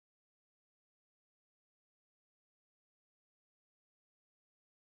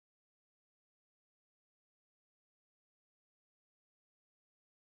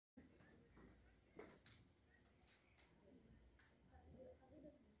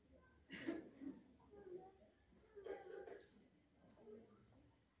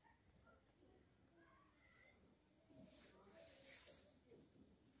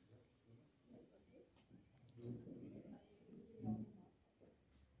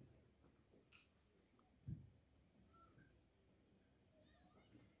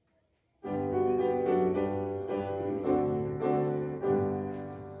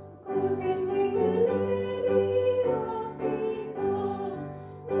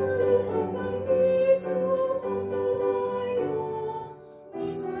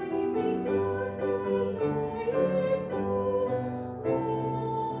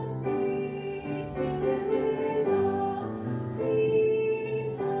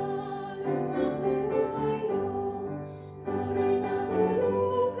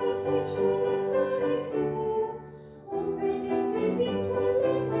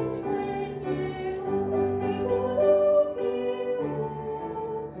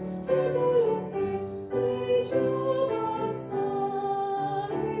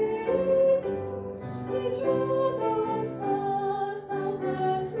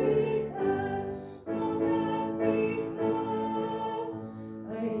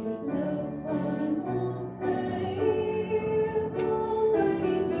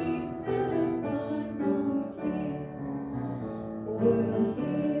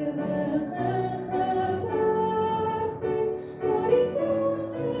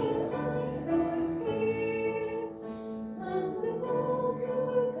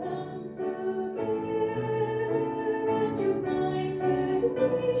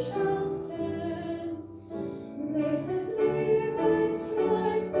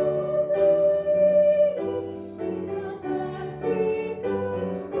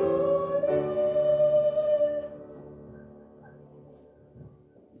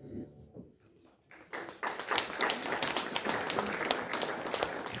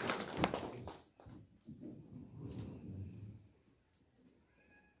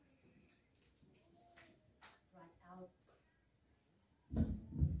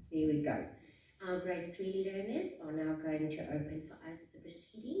we go. Our grade 3 learners are now going to open for us the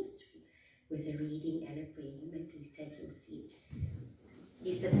proceedings with a reading and a prayer. You may please take your seat.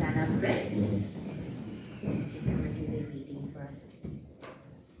 Isabella Brits, you come and do the reading for us, please.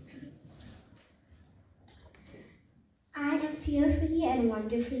 I am fearfully and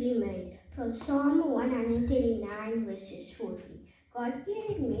wonderfully made. From Psalm 139 verses 40. God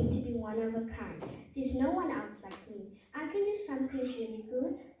created me to be one of a kind. There's no one else like me. I can do some things really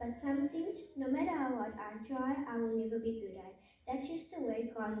good, but some things, no matter how hard I try, I will never be good at. That's just the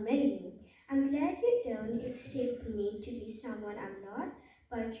way God made me. I'm glad you don't accept me to be someone I'm not,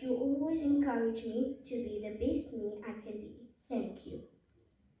 but you always encourage me to be the best me I can be. Thank you.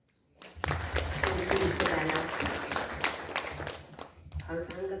 Thank you, Isabella.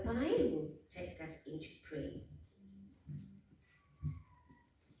 Kiangebeni will take us into prayer.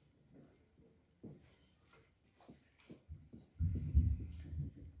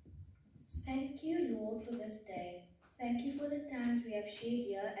 Thank you, Lord, for this day. Thank you for the times we have shared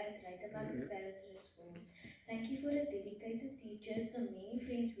here at Preparatory School. Thank you for the dedicated teachers, the many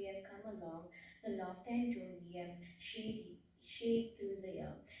friends we have come along, the laughter and joy we have shared through the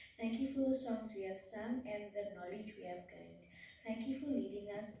year. Thank you for the songs we have sung and the knowledge we have gained. Thank you for leading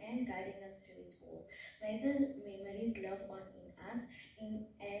us and guiding us through it all. May the memories live on in us and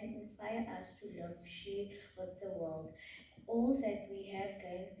inspire us to love, share with the world all that we have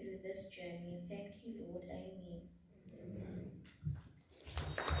gained through this journey. Thank you, Lord. Amen.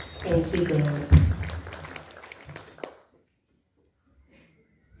 Thank you, girls.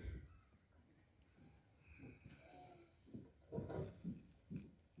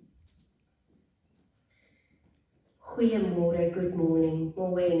 Goeiemorgen, good morning,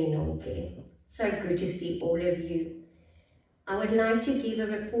 moweni nonke. So good to see all of you. I would like to give a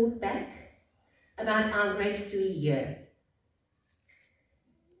report back about our grade 3 year.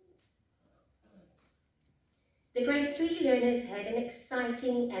 The grade 3 learners had an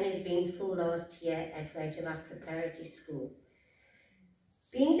exciting and eventful last year at Rajavak Preparatory School.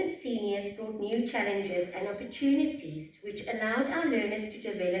 Being the seniors brought new challenges and opportunities which allowed our learners to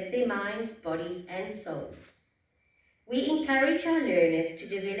develop their minds, bodies and souls. We encourage our learners to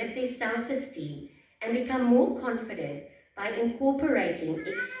develop their self-esteem and become more confident by incorporating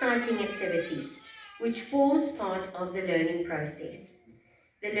exciting activities which forms part of the learning process.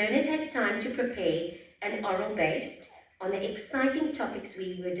 The learners had time to prepare an oral based on the exciting topics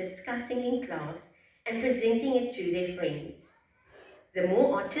we were discussing in class and presenting it to their friends. The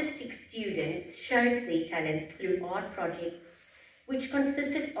more artistic students showed their talents through art projects, which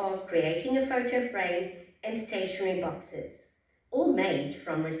consisted of creating a photo frame and stationery boxes, all made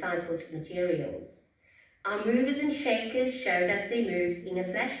from recycled materials. Our movers and shakers showed us their moves in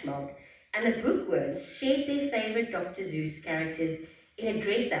a flash mob, and the bookworms shared their favourite Dr. Seuss characters in a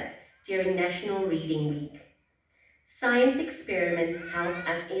dress-up during National Reading Week. Science experiments helped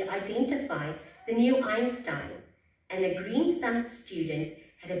us identify the new Einstein, and the green-thumbed students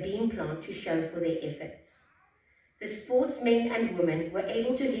had a bean plant to show for their efforts. The sportsmen and women were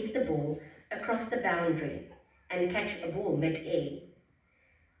able to hit the ball across the boundary and catch a ball mid-air.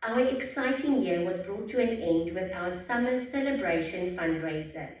 Our exciting year was brought to an end with our summer celebration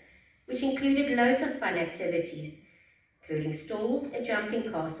fundraiser, which included loads of fun activities, including stalls, a jumping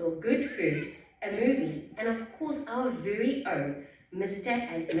castle, good food, a movie, and of course our very own Mr.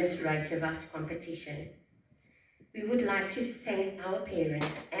 and Miss Rajavak competition. We would like to thank our parents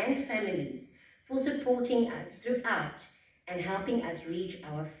and families for supporting us throughout and helping us reach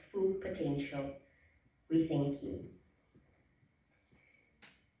our full potential. We thank you.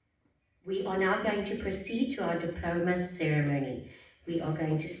 We are now going to proceed to our diploma ceremony. We are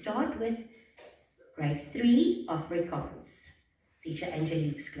going to start with grade 3 Afrikaans, teacher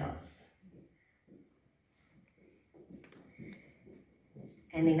Angelique's class.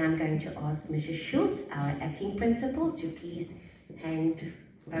 And then I'm going to ask Mrs. Schultz, our acting principal, to please hand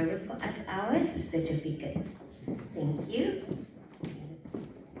over for us our certificates. Thank you.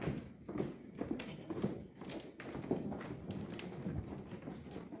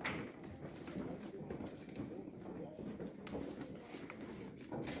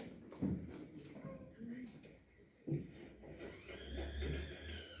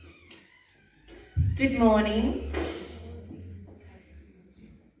 Good morning.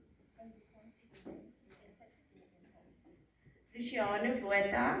 Luciano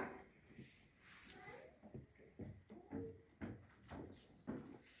Vueta.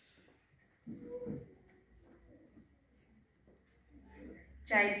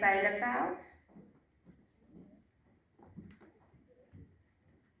 Jade Bailefeld.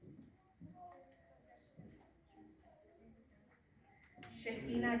 Shaki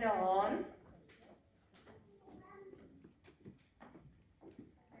Christina Dawn.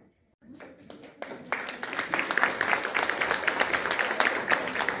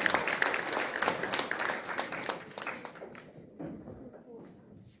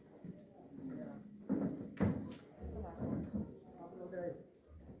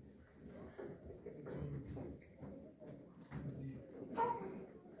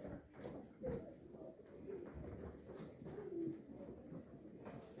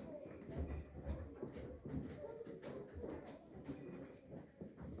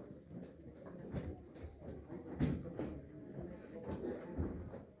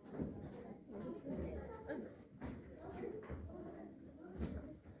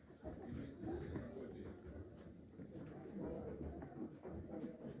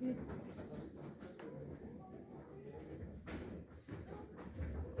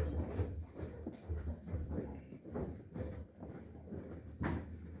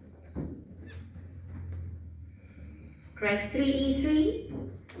 Grade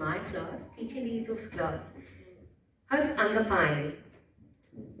 3E3, my class, Teacher Liesel's class. Hope Angapai.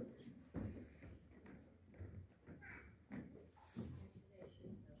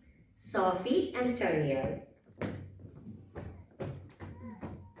 Safi Antonio.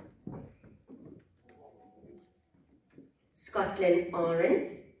 Scotland Orange.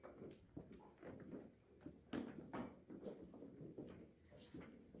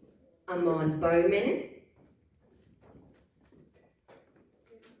 Amon Bowman.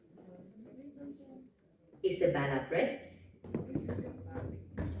 Isabella Britz.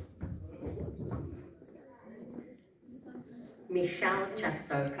 Michelle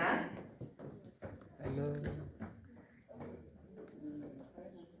Chasoka. Hello.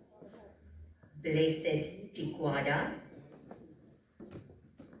 Blessed Chikwada.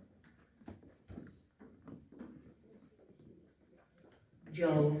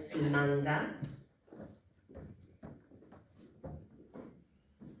 Joel Simanga.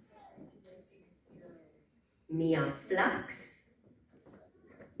 Mia Flux.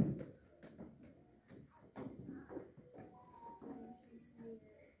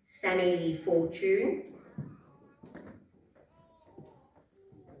 Sunny Lee Fortune.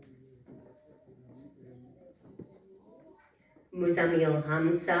 Muzamil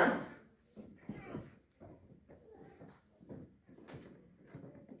Hamza.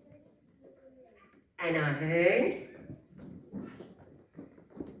 Anna Hearn.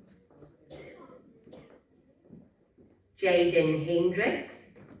 Jaden Hendricks.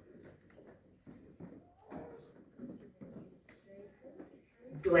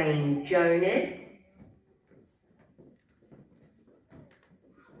 Dwayne Jonas.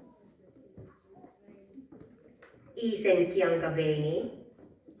 Ethan Kiangebeni.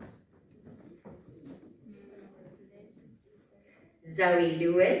 Zoe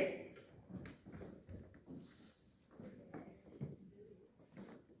Lewis.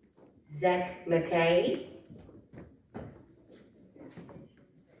 Zach McKay.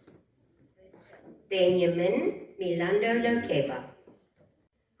 Benjamin Milando Lokeba.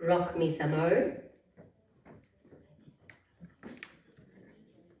 Rock Misamo.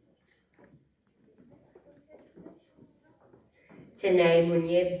 Tene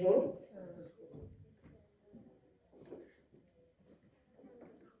Munyebu.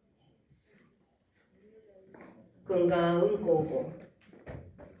 Kungaun Gogo.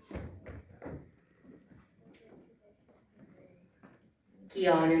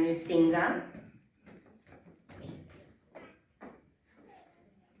 Kiana Nusinga.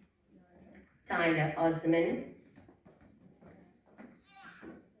 Tyler Osman.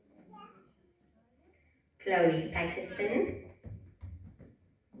 Chloe Patterson.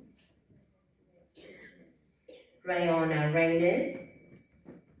 Rayana Reyners.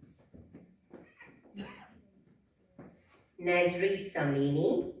 Nazri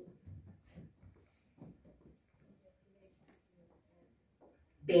Samini.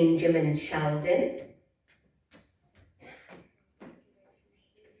 Benjamin Sheldon.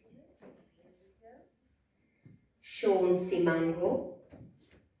 Sean Simango.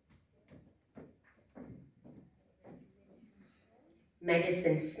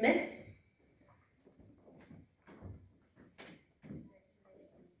 Madison Smith.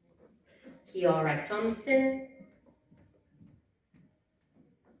 Kiara Thompson.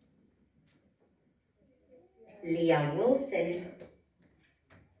 Leah Wilson.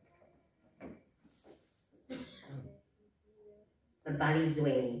 Babali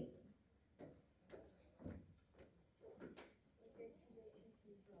Zweni.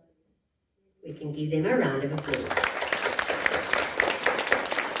 We can give them a round of applause.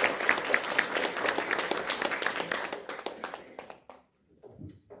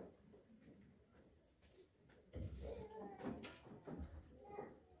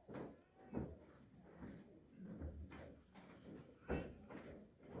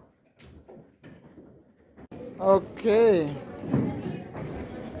 Okay.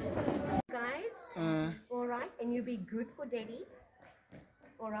 Guys, all right, and you be good for Daddy,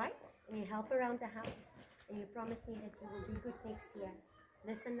 all right, and you help around the house, and you promise me that you will do good next year.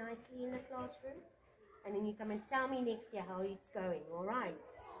 Listen nicely in the classroom, and then you come and tell me next year how it's going, all right?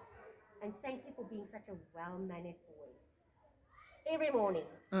 And thank you for being such a well-mannered boy. Every morning,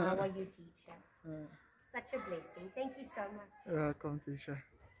 how are you, teacher? Such a blessing. Thank you so much. You're welcome, teacher.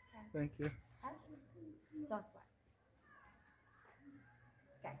 Thank you. Last one.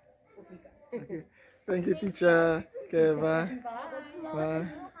 Okay, off we go. Okay. Thank you, teacher. Okay, bye. Bye.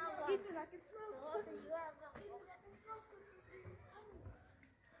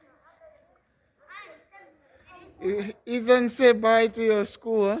 Bye. Even say bye to your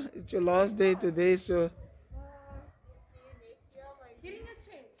school. Huh? It's your last day today, so. Get in your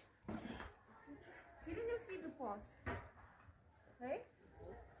chair. You didn't see the boss. Right?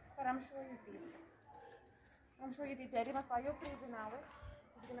 But I'm sure you did. I'm sure you did. Daddy must buy your present now.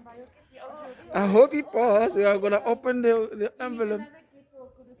 He's going to buy your gift. He owes you I hope he paused. We are going to open the envelope. another gift for a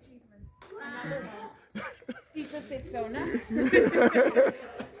good achievement. Another one. Teacher said so, no?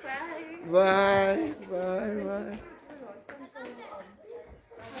 Bye. Bye. Bye.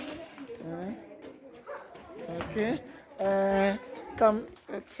 Okay. Come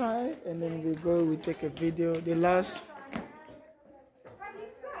outside and then we take a video. The last.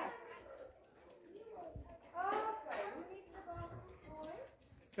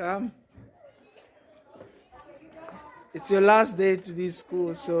 Come. It's your last day to this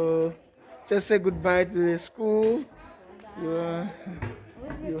school, so just say goodbye to the school.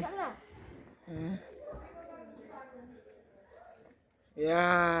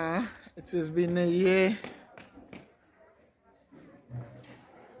 Yeah, it has been a year.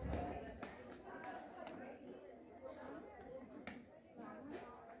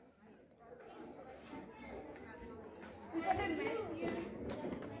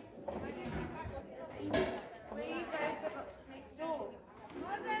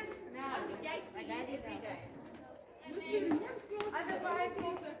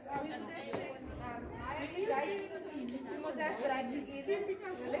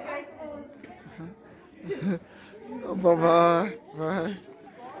 Bye-bye. Bye.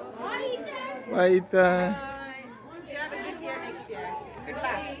 Bye, Ethan. You have a good year next year. Good luck.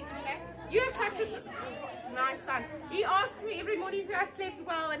 Okay? You have such a nice son. He asks me every morning if I slept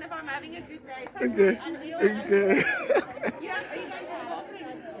well and if I'm having a good day. It's Okay. unreal. Okay. Are you going to Walker next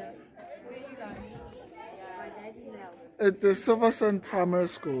year? Where are you going? At the Silverson Primary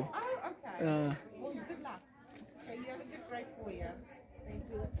School. Oh, okay. Well, good luck. Okay, you have a good break for you. Thank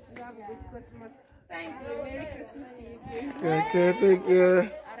you. You have a good Christmas. Thank you. Merry Christmas to you too. Okay, thank you.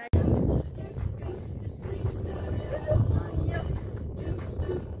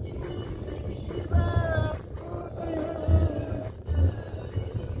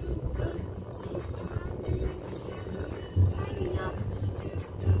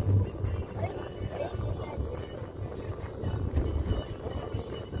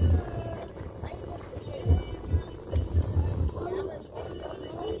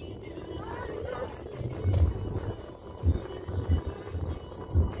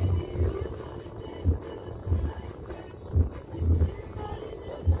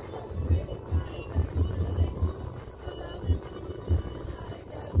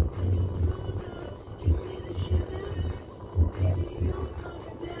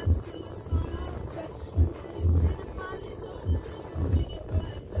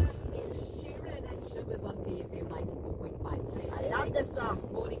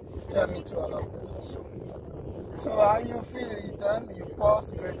 Yeah, me too. I love this one. So how you feel, Ethan? You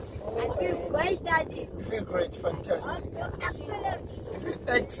passed grade 4. I feel great, Daddy. You feel great, fantastic. Excellent. You feel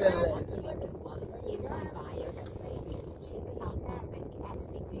excellent. In my bio, check out those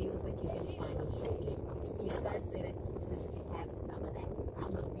fantastic deals that you can find on shortlist. So that you can have some of that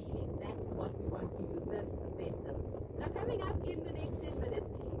summer feeling. That's what we want for you this semester. Now coming up in the next 10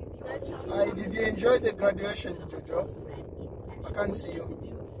 minutes is your chance. Did you enjoy the graduation, Jojo? I can't see you.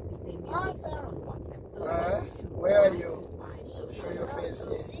 Where are you? Show your face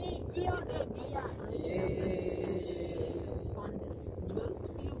here. Fondest, most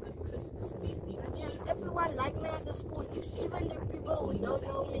feel-good Christmas memory. Everyone like me at the school, even the people who don't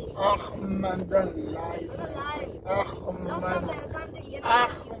know me. Ach man, don't lie. Not lying. Ach Last man. time I come to you.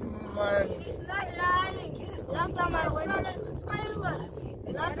 Ach man. It's not lying. Last time I went to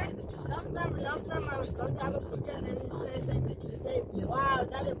last time I was going to have a picture and then say, wow,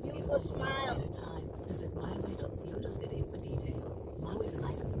 that's a beautiful smile.